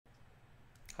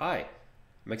Hi,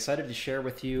 I'm excited to share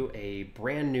with you a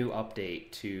brand new update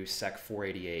to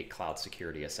SEC488 Cloud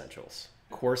Security Essentials.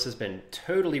 The course has been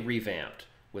totally revamped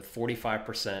with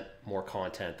 45% more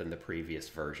content than the previous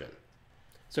version.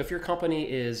 So if your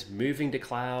company is moving to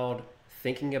cloud,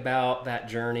 thinking about that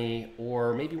journey,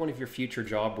 or maybe one of your future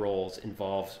job roles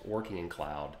involves working in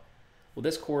cloud, well,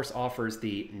 this course offers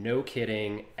the no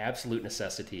kidding, absolute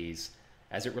necessities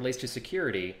as it relates to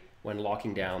security when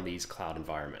locking down these cloud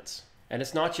environments. And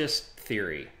it's not just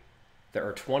theory. There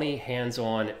are 20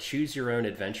 hands-on,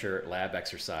 choose-your-own-adventure lab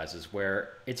exercises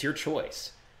where it's your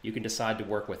choice. You can decide to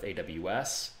work with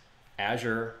AWS,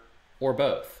 Azure, or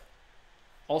both.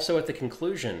 Also, at the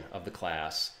conclusion of the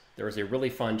class, there is a really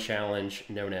fun challenge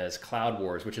known as Cloud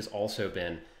Wars, which has also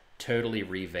been totally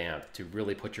revamped to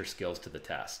really put your skills to the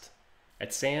test.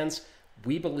 At SANS,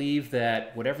 we believe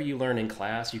that whatever you learn in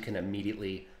class, you can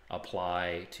immediately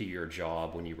apply to your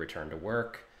job when you return to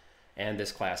work. And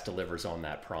this class delivers on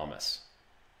that promise.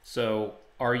 So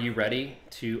are you ready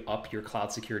to up your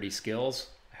cloud security skills?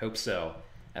 I hope so,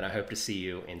 and I hope to see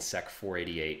you in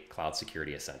SEC488 Cloud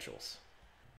Security Essentials.